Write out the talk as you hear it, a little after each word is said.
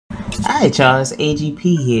Alright y'all, it's AGP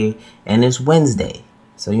here, and it's Wednesday,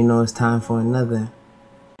 so you know it's time for another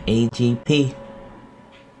AGP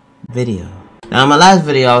video. Now in my last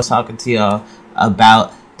video I was talking to y'all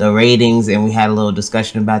about the ratings and we had a little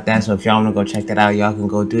discussion about that, so if y'all want to go check that out, y'all can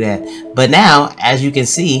go do that. But now, as you can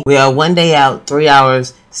see, we are 1 day out, 3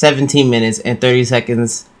 hours, 17 minutes, and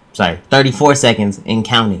 34 seconds and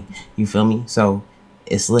counting. You feel me? So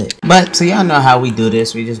it's lit. But so y'all know how we do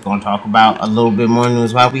this. We just gonna talk about a little bit more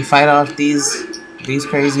news while we fight off these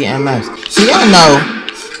crazy MFs. So y'all know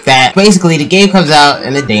that basically the game comes out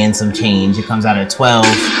in a day and some change. It comes out at 12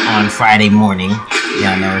 on Friday morning.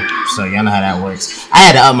 Y'all know, so y'all know how that works. I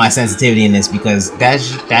had to up my sensitivity in this because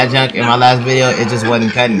that junk in my last video, it just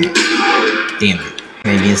wasn't cutting it. Damn it.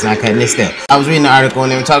 Maybe it's not cutting it still. I was reading the article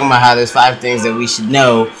and they were talking about how there's 5 things that we should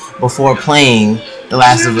know before playing The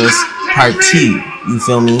Last of Us Part 2. You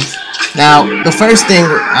feel me? Now, the first thing,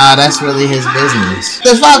 that's really his business.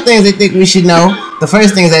 There's 5 things they think we should know. The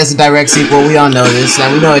first thing is that it's a direct sequel. We all know this,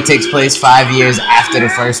 and we know it takes place 5 years after the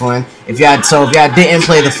first one. If y'all didn't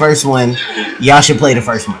play the first one, y'all should play the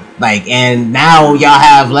first one. Like, and now y'all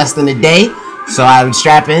have less than a day, so I would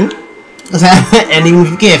strap in. And even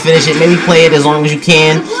if you can't finish it, maybe play it as long as you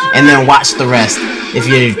can, and then watch the rest if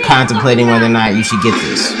you're contemplating whether or not you should get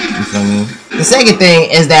this. You feel me? The second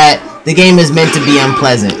thing is that the game is meant to be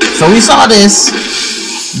unpleasant. So we saw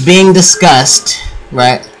this being discussed,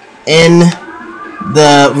 right, in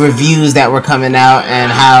the reviews that were coming out,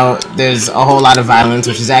 and how there's a whole lot of violence,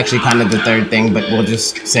 which is actually kind of the third thing, but we'll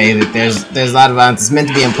just say that there's a lot of violence. It's meant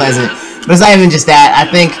to be unpleasant, but it's not even just that.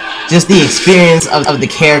 I think just the experience of the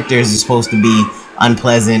characters is supposed to be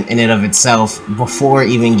unpleasant in and of itself before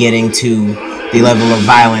even getting to the level of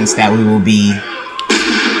violence that we will be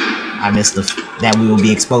that we will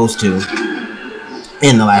be exposed to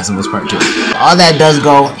in The Last of Us Part 2. All that does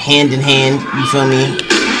go hand in hand, you feel me,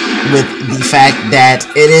 with the fact that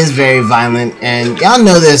it is very violent, and y'all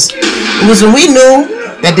know this. Listen, we knew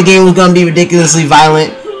that the game was gonna be ridiculously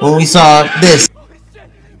violent when we saw this.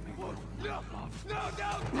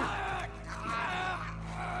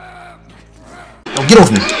 Oh, get off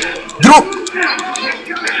me! Get off!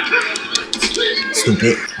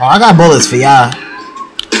 Stupid. Oh, I got bullets for y'all.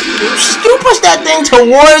 You push that thing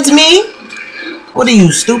towards me? What are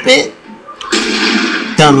you, stupid?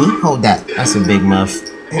 Dummy. Hold that. That's a big muff.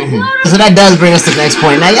 So that does bring us to the next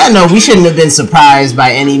point. Now, y'all know we shouldn't have been surprised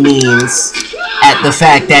by any means at the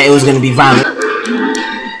fact that it was going to be violent.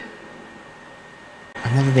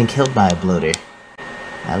 I've never been killed by a bloater.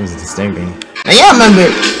 That was disturbing. Now, y'all remember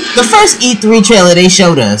the first E3 trailer they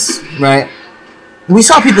showed us, right? We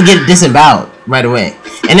saw people get disemboweled right away.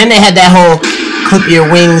 And then they had that whole clip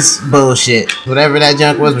your wings bullshit, whatever that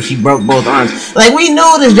junk was, where she broke both arms. Like, we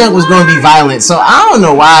knew this junk was going to be violent, so I don't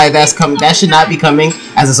know why that should not be coming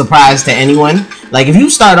as a surprise to anyone. Like, if you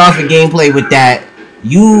start off a gameplay with that,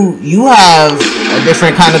 you have a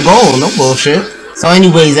different kind of goal. No bullshit. So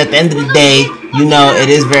anyways, at the end of the day, you know it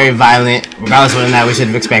is very violent, regardless of whether or not we should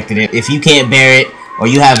have expected it. If you can't bear it, or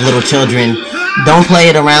you have little children, don't play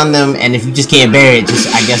it around them, and if you just can't bear it,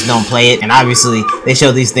 just, I guess, don't play it. And obviously, they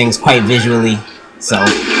show these things quite visually, so,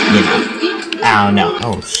 you know, I don't know.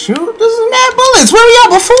 Oh, shoot, this is mad bullets. Where were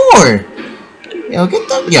y'all before? Yo, get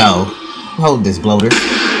the, yo, hold this, bloater.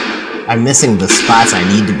 I'm missing the spots I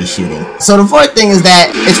need to be shooting. So the fourth thing is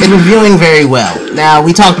that it's been reviewing very well. Now,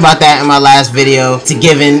 we talked about that in my last video. It's a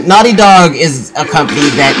given. Naughty Dog is a company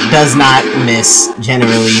that does not miss,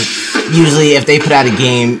 generally. Usually, if they put out a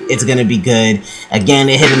game, it's gonna be good. Again,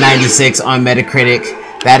 it hit a 96 on Metacritic.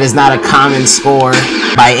 That is not a common score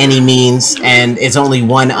by any means, and it's only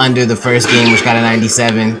one under the first game, which got a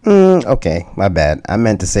 97. Okay, my bad. I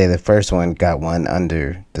meant to say the first one got one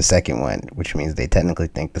under the second one, which means they technically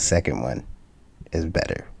think the second one is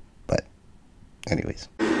better. But, anyways.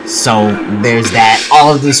 So, there's that.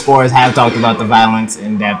 All of the scores have talked about the violence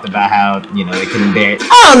in depth, about how, you know, they couldn't bear it.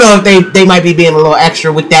 I don't know if they might be being a little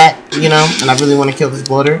extra with that, you know, and I really want to kill this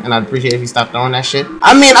bloater, and I'd appreciate if you stopped throwing that shit.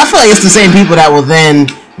 I mean, I feel like it's the same people that will then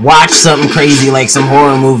watch something crazy like some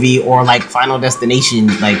horror movie or like Final Destination,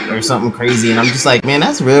 like, or something crazy, and I'm just like, man,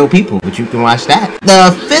 that's real people, but you can watch that.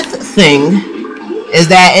 The fifth thing is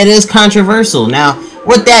that it is controversial. Now,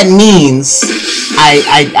 what that means,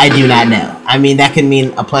 I do not know. I mean, that can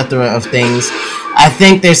mean a plethora of things. I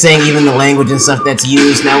think they're saying even the language and stuff that's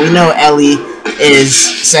used. Now, we know Ellie is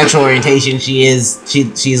sexual orientation.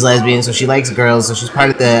 She's lesbian, so she likes girls, so she's part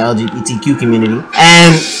of the LGBTQ community.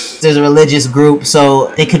 And there's a religious group,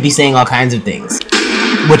 so they could be saying all kinds of things,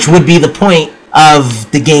 which would be the point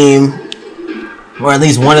of the game or at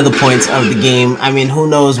least one of the points of the game. I mean, who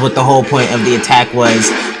knows what the whole point of the attack was.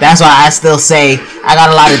 That's why I still say I got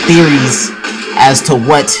a lot of theories as to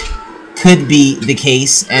what could be the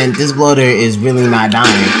case, and this bloater is really not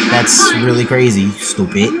dying. That's really crazy,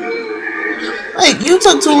 stupid. Like, you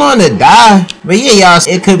took too long to die. But yeah, y'all,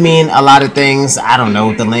 it could mean a lot of things. I don't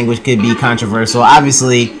know, the language could be controversial.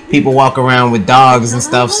 Obviously, people walk around with dogs and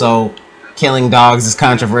stuff, so killing dogs is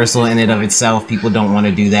controversial in and of itself. People don't want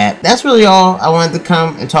to do that. That's really all I wanted to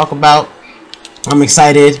come and talk about. I'm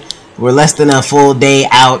excited. We're less than a full day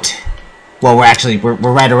out. Well,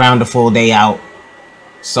 we're right around a full day out.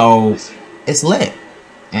 So, it's lit.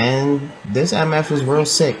 And this MF is real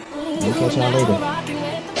sick. We'll catch y'all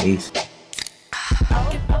later. Peace.